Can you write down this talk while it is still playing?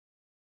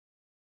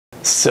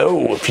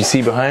So if you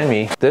see behind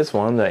me, this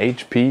one, the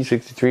HP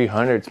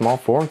 6300 small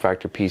form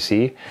factor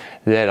PC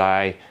that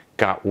I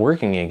got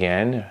working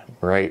again,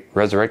 right,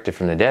 resurrected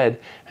from the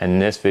dead,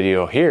 and this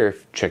video here,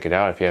 check it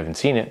out if you haven't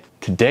seen it.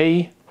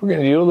 Today we're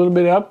going to do a little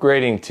bit of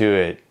upgrading to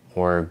it.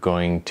 We're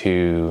going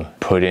to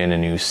put in a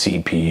new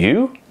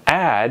CPU,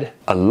 add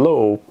a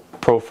low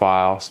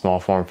profile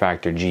small form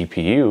factor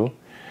GPU,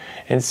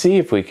 and see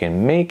if we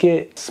can make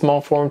it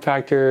small form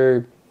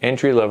factor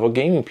entry-level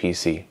gaming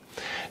PC.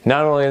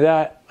 Not only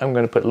that, I'm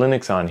going to put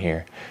Linux on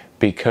here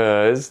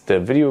because the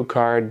video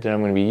card that I'm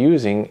going to be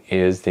using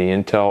is the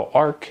Intel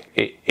Arc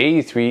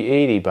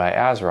A380 by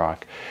ASRock.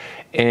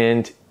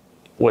 And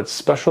what's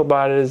special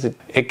about it is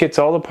it gets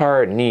all the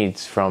power it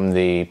needs from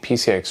the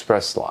PCI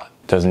Express slot.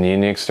 Doesn't need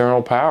any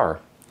external power.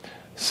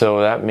 So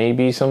that may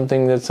be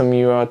something that some of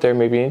you out there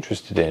may be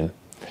interested in.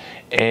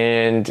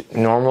 And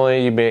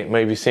normally you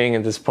may be saying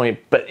at this point,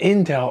 but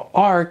Intel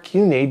Arc,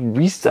 you need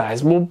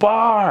resizable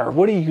bar.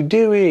 What are you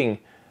doing?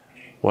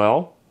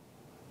 Well,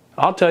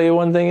 I'll tell you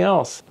one thing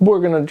else. We're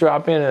going to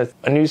drop in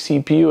a new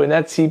CPU, and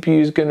that CPU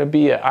is going to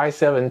be an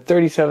i7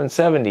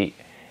 3770.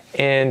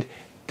 And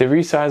the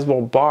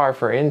resizable bar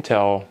for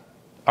Intel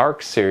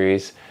Arc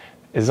series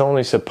is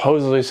only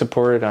supposedly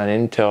supported on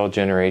Intel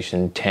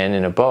generation 10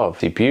 and above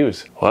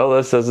CPUs. Well,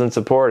 this doesn't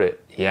support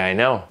it. Yeah, I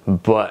know.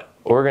 But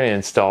we're going to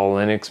install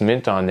Linux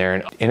Mint on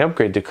there and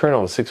upgrade the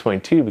kernel to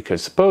 6.2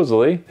 because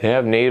supposedly they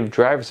have native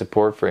driver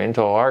support for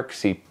Intel Arc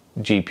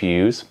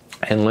GPUs,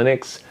 and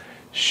Linux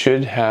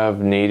should have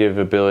native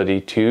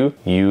ability to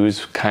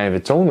use kind of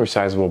its own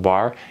resizable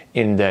bar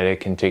in that it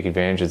can take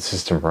advantage of the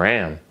system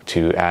RAM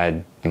to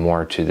add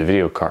more to the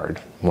video card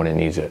when it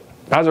needs it.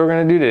 That's what we're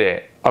going to do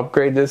today.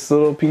 Upgrade this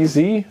little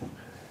PC,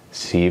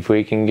 see if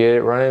we can get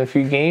it running a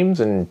few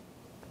games and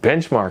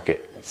benchmark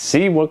it.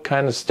 See what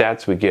kind of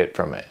stats we get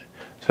from it.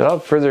 So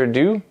without further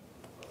ado,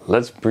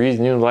 let's breathe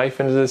new life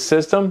into this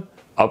system,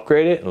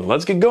 upgrade it, and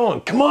let's get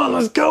going. Come on,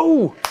 let's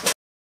go!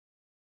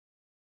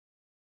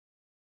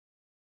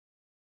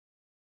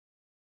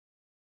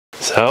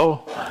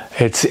 So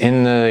it's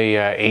in the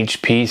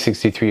HP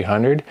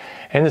 6300,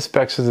 and the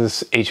specs of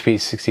this HP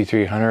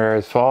 6300 are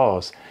as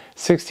follows: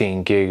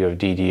 16 gig of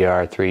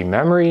DDR3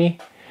 memory,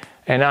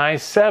 an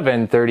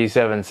i7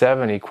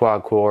 3770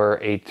 quad-core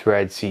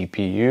 8-thread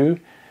CPU,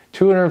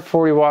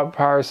 240 watt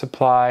power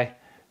supply,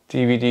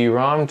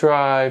 DVD-ROM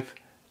drive,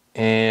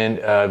 and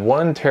a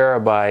 1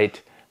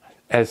 terabyte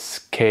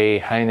SK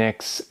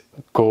Hynix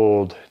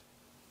Gold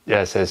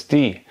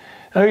SSD.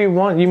 Now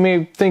you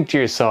may think to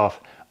yourself,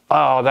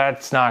 oh,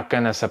 that's not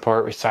going to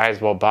support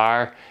resizable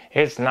bar.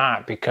 It's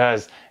not,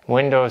 because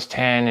Windows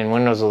 10 and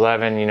Windows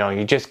 11,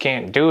 you just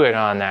can't do it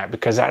on that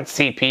because that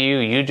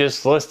CPU you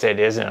just listed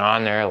isn't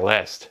on their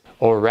list.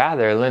 Or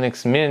rather,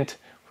 Linux Mint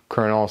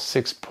kernel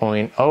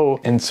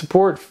 6.0 and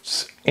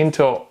supports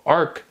Intel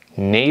Arc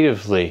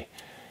natively.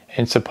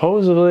 And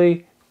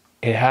supposedly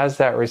it has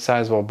that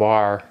resizable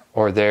bar,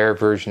 or their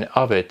version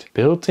of it,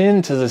 built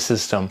into the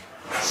system.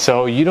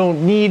 So you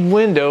don't need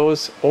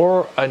Windows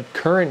or a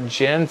current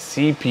gen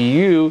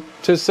CPU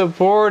to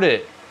support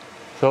it.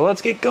 So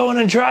let's get going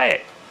and try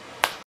it.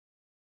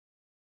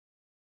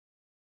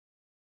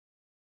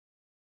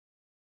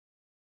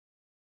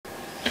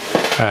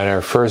 At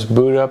our first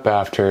boot up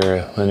after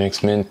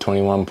Linux Mint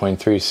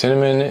 21.3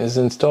 Cinnamon is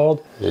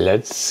installed,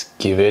 let's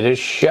give it a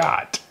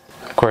shot.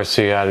 Of course,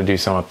 we got to do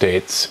some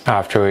updates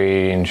after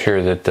we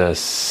ensure that the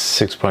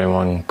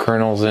 6.1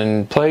 kernel's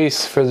in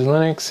place for the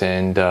Linux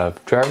and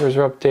drivers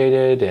are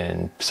updated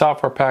and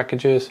software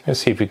packages. Let's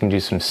see if we can do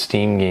some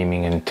Steam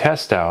gaming and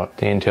test out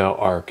the Intel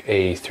Arc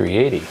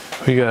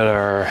A380. We got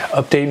our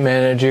update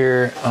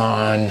manager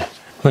on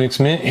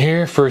Linux Mint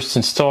here, first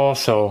install.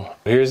 So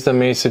here's the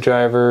Mesa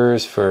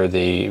drivers for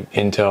the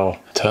Intel.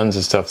 Tons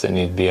of stuff that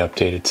need to be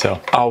updated. So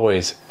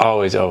always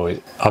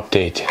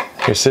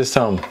update your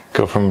system.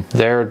 Go from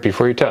there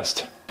before you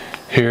test.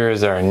 Here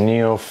is our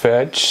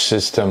NeoFetch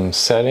system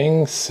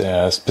settings,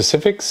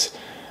 specifics.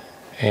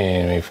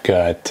 And we've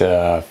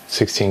got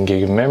 16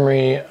 gig of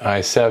memory,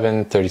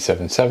 i7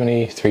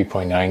 3770,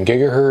 3.9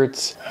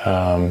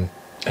 gigahertz,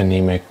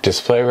 anemic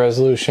display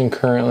resolution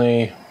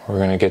currently. We're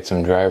going to get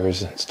some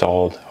drivers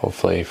installed,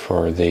 hopefully,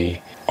 for the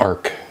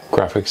Arc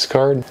graphics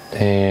card.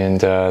 And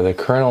the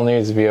kernel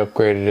needs to be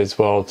upgraded as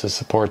well to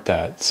support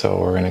that. So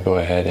we're going to go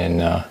ahead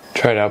and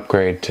try to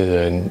upgrade to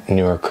the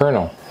newer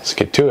kernel. Let's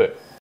get to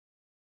it.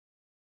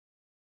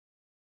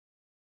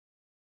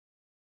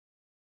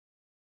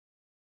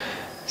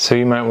 So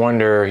you might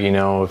wonder,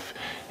 if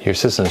your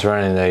system's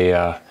running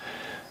a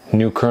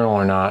new kernel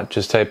or not.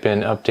 Just type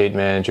in Update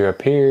Manager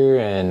up here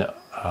and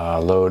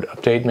load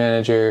Update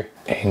Manager,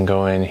 and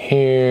go in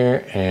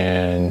here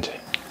and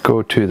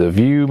go to the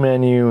View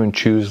menu and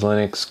choose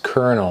Linux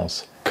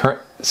kernels.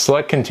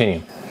 Select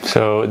Continue.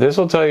 So this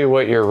will tell you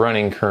what you're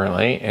running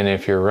currently, and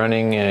if you're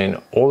running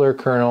an older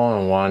kernel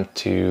and want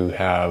to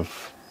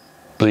have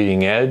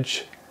bleeding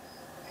edge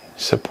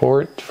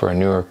support for a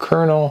newer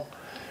kernel,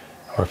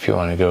 or if you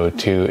want to go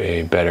to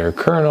a better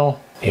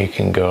kernel, you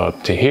can go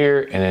up to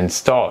here and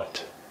install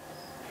it.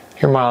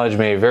 Your mileage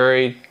may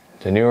vary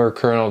The newer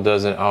kernel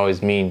doesn't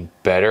always mean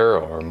better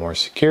or more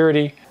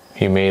security.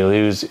 You may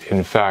lose,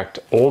 in fact,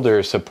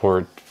 older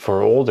support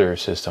for older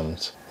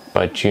systems.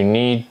 But you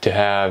need to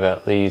have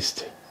at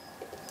least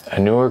a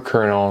newer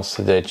kernel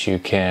so that you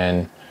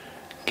can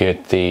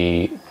get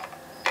the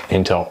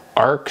Intel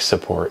ARC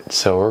support.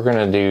 So we're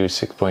going to do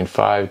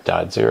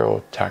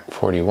 6.5.0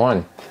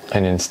 TAC41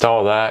 and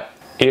install that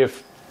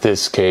if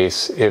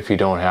you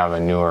don't have a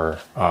newer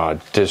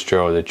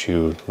distro that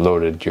you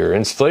loaded your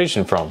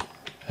installation from.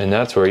 And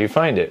that's where you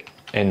find it,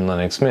 in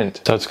Linux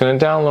Mint. So it's going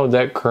to download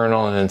that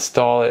kernel and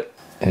install it,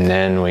 and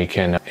then we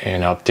can do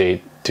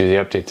the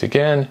updates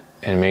again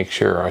and make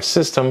sure our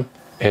system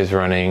is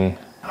running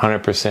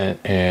 100%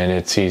 and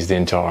it sees the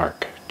Intel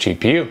ARC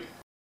GPU.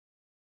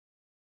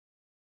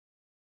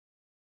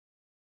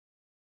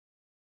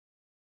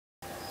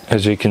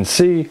 As you can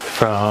see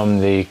from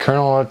the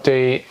kernel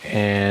update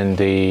and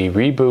the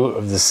reboot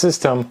of the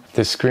system,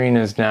 the screen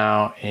is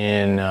now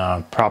in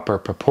proper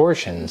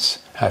proportions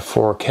at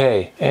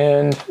 4K.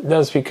 And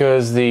that's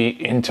because the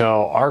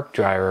Intel ARC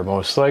driver,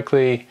 most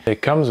likely,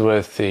 that comes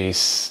with the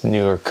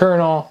newer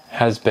kernel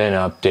has been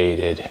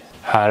updated.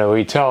 How do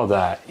we tell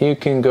that? You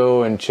can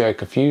go and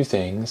check a few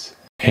things.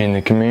 In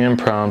the command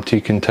prompt,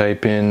 you can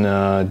type in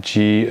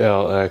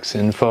glx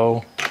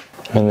info,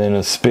 and then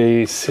a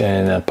space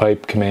and a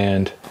pipe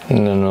command,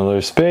 and then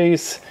another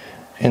space,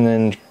 and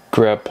then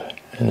grep,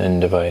 and then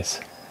device.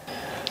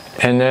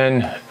 And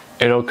then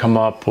it'll come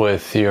up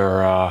with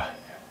your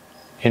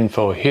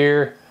info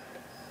here,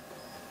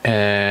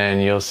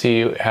 and you'll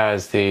see it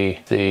has the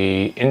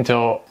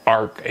Intel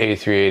ARC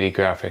A380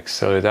 graphics.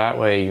 So that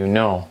way you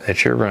know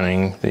that you're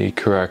running the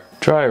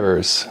correct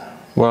drivers.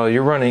 Well,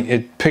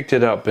 it picked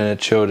it up and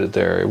it showed it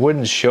there. It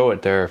wouldn't show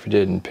it there if it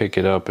didn't pick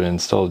it up and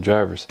install the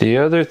drivers. The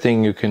other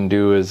thing you can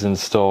do is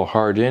install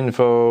hard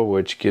info,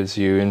 which gives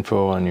you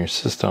info on your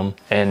system.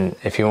 And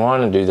if you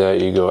want to do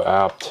that, you go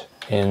apt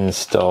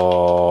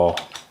install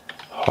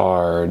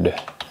hard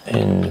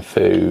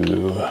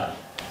info,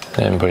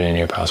 then put in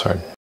your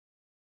password.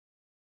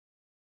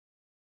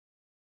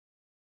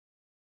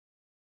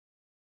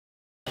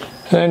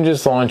 And then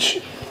just launch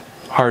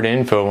hard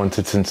info once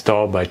it's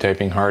installed by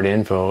typing hard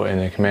info in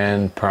the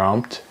command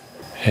prompt,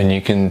 and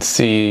you can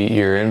see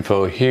your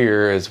info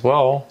here as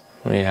well.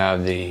 We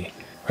have the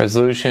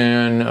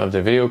resolution of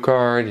the video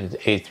card, the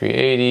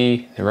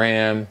A380, the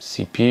RAM,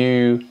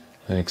 CPU,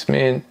 Linux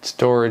Mint,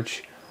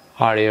 storage,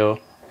 audio,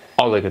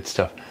 all the good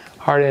stuff.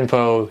 Hard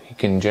info, you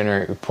can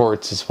generate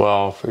reports as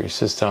well for your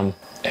system.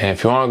 And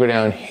if you want to go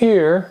down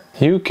here,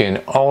 you can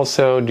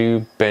also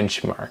do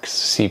benchmarks,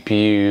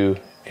 CPU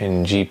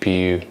and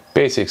GPU,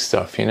 basic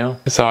stuff, you know.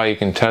 That's how you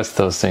can test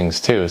those things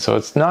too. So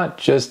it's not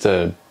just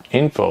a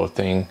info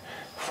thing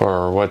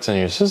for what's in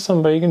your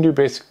system, but you can do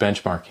basic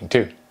benchmarking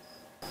too.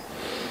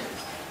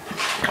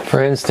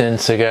 For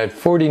instance, I got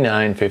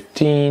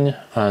 4915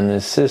 on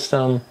this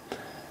system.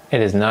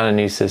 It is not a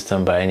new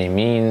system by any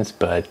means,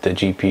 but the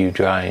GPU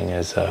drying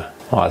is well,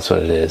 that's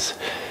what it is.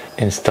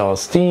 Install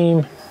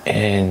Steam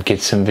and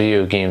get some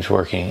video games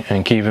working.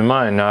 And keep in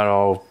mind, not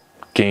all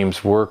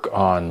games work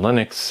on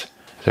Linux.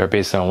 They're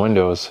based on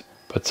Windows,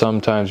 but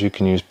sometimes you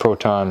can use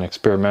Proton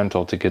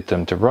Experimental to get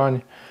them to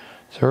run.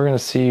 So we're going to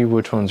see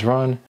which ones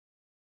run.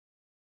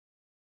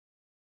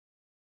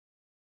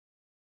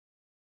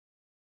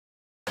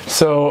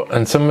 So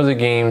in some of the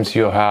games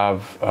you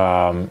have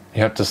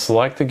to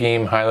select the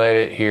game, highlight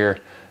it here,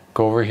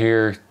 go over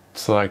here,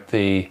 select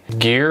the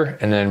gear,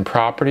 and then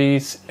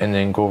properties, and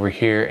then go over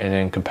here and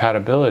then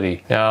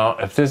compatibility. Now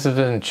if this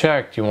isn't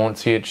checked, you won't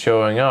see it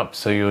showing up,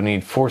 so you'll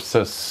need force to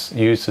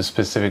use the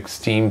specific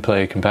Steam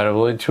Play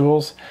compatibility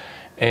tools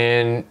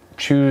and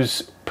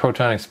choose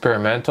Proton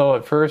Experimental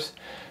at first.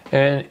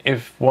 And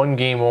if one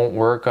game won't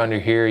work under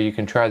here, you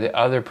can try the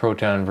other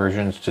Proton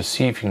versions to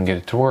see if you can get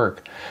it to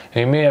work.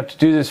 And you may have to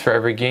do this for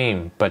every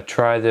game, but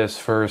try this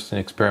first in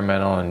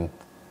experimental and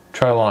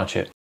try to launch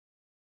it.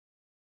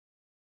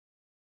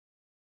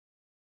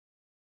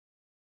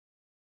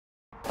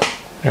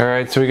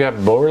 Alright, so we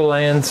got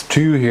Borderlands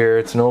 2 here.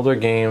 It's an older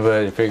game,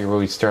 but I figured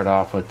we'd start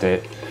off with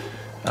it.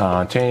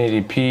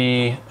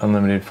 1080p,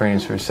 unlimited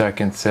frames per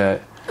second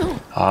set.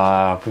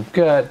 We've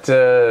got,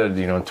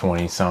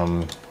 20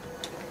 some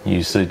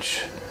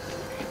usage,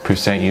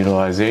 percent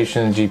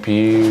utilization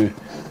GPU,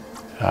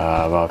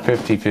 about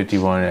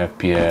 51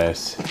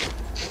 FPS.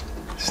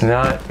 It's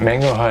not,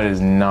 Mango HUD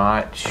is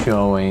not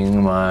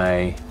showing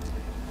my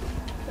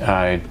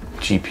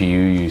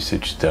GPU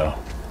usage though.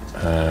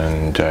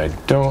 And I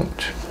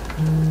don't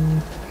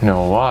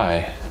know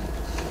why.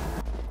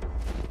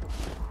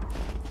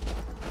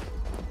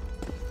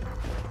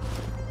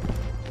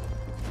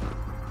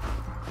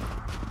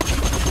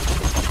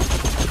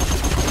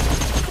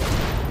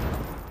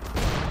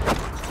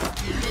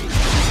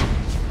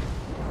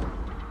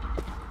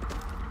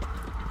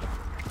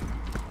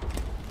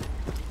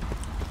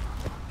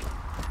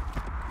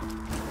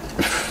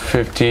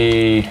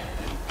 $50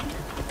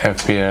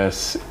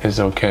 FPS is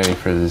okay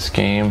for this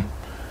game.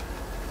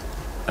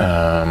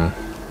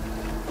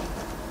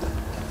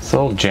 It's a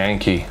little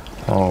janky,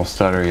 a little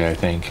stuttery, I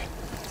think.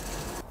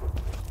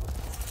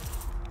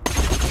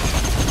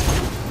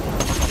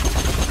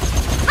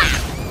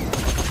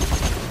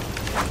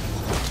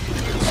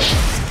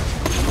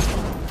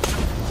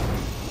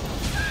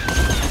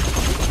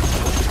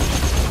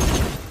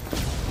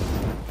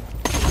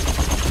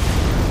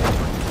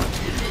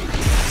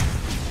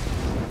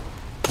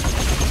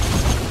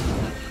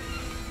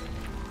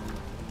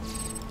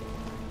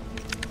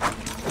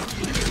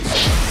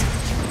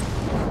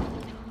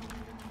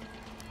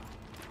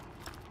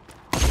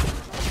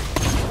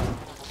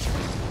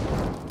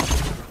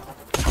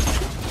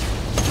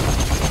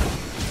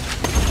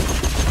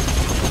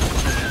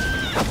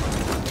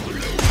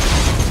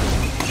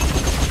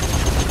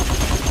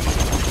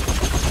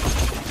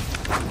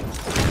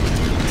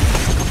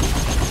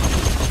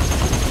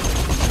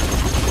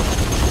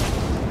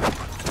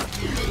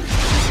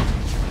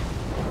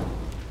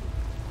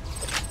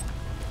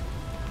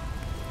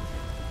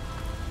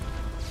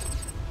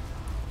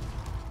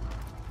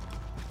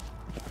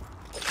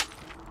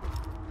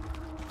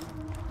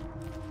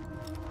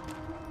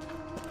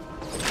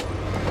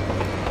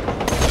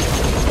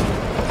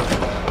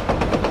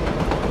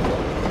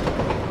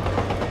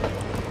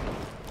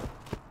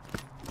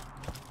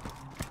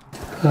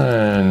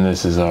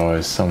 this is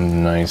always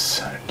some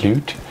nice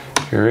loot.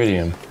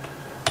 Iridium.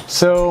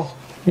 So,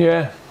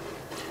 yeah,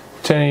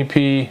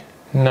 1080p,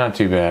 not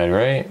too bad,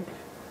 right?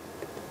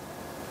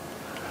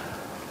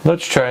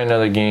 Let's try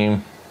another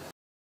game.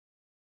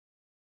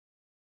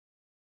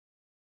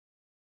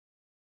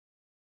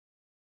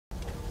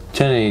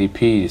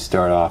 $1080p to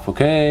start off,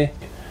 okay?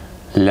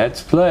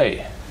 Let's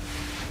play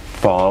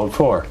Fallout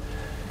 4.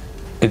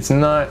 It's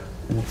not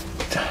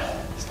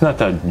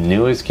the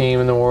newest game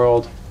in the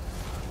world,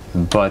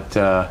 but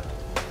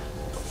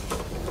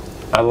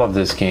I love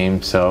this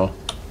game, so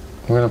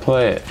we're gonna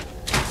play it.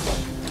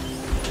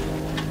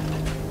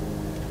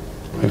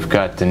 We've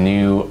got the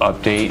new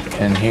update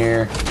in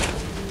here,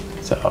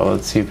 so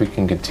let's see if we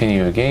can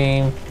continue a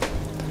game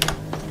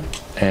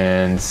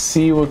and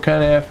see what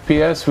kind of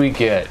FPS we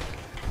get.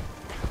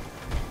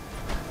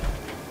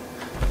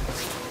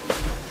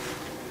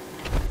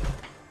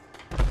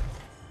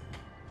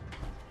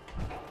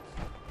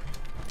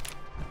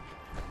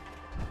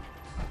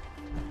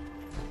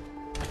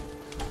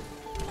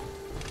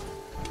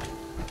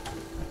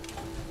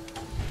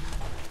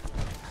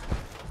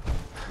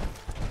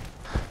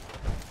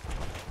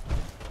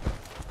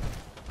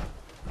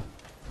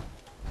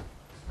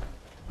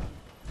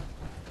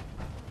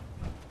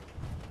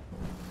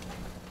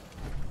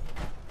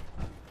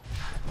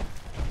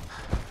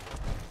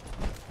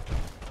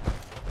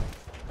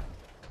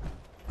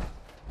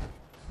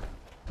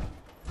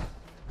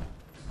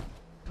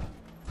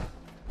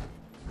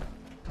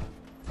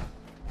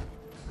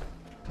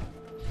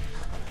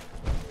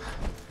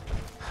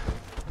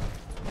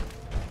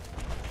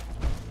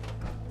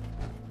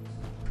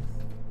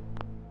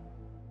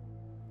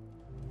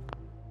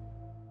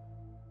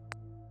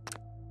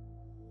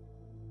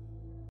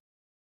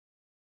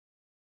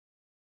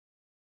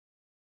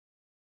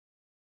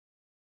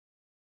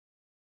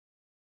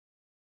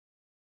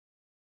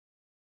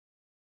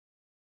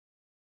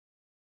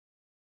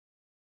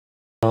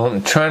 Well,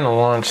 I'm trying to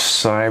launch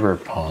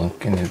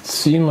Cyberpunk and it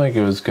seemed like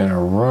it was gonna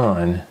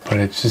run, but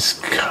it's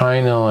just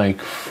kind of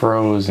like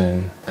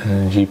frozen,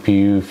 and the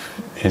GPU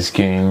is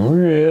getting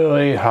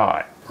really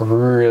hot,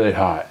 really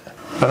hot.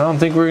 I don't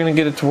think we're gonna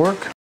get it to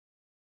work.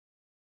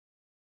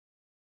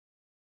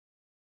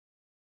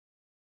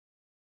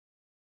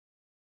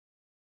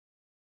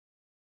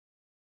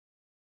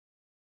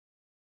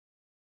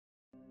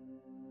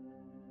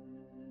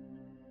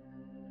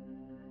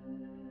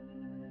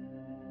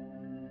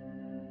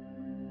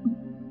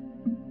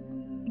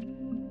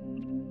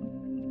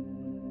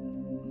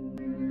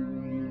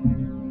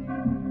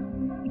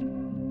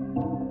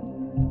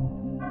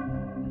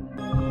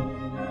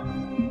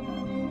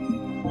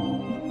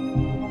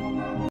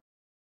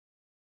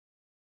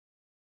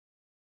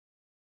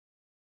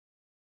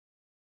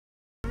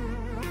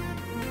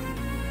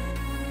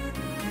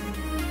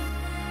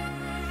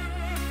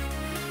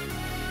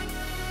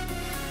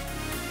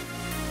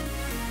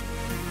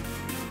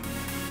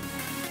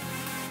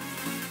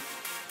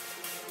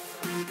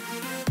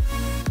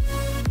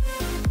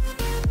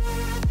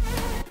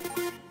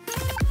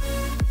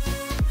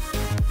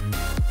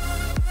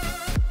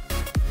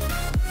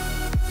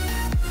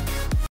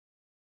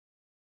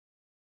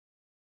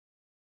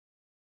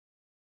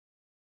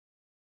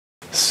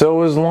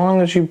 So as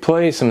long as you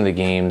play some of the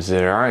games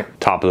that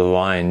aren't top of the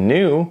line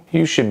new,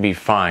 you should be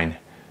fine.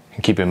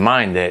 And keep in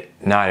mind that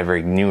not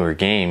every newer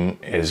game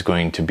is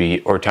going to be,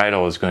 or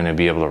title is going to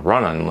be able to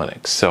run on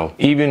Linux. So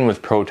even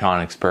with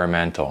Proton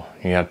Experimental,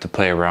 you have to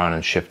play around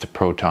and shift to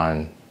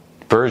Proton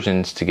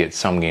versions to get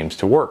some games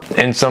to work.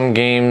 And some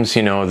games,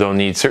 you know, they'll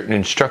need certain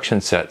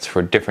instruction sets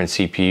for different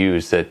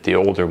CPUs that the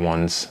older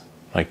ones,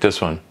 like this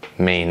one,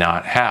 may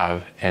not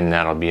have, and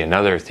that'll be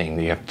another thing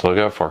that you have to look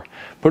out for.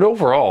 But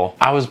overall,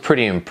 I was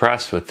pretty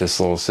impressed with this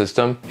little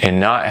system, and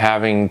not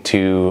having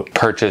to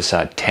purchase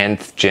a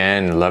 10th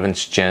gen,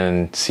 11th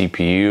gen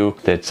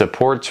CPU that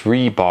supports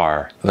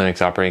rebar.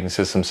 Linux operating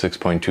system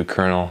 6.2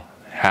 kernel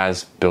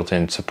has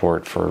built-in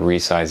support for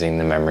resizing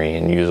the memory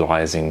and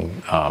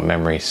utilizing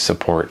memory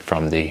support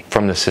from the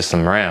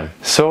system RAM.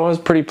 So I was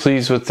pretty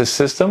pleased with this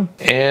system.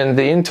 And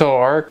the Intel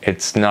Arc,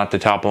 it's not the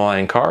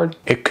top-of-the-line card.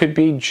 It could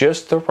be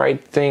just the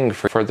right thing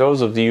for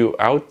those of you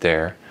out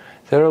there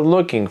that are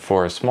looking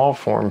for a small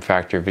form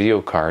factor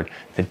video card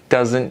that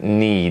doesn't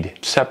need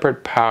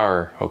separate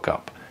power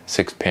hookup,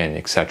 6-pin,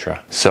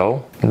 etc.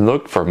 So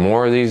look for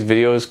more of these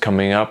videos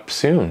coming up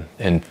soon.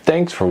 And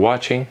thanks for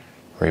watching.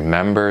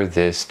 Remember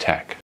this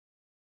tech.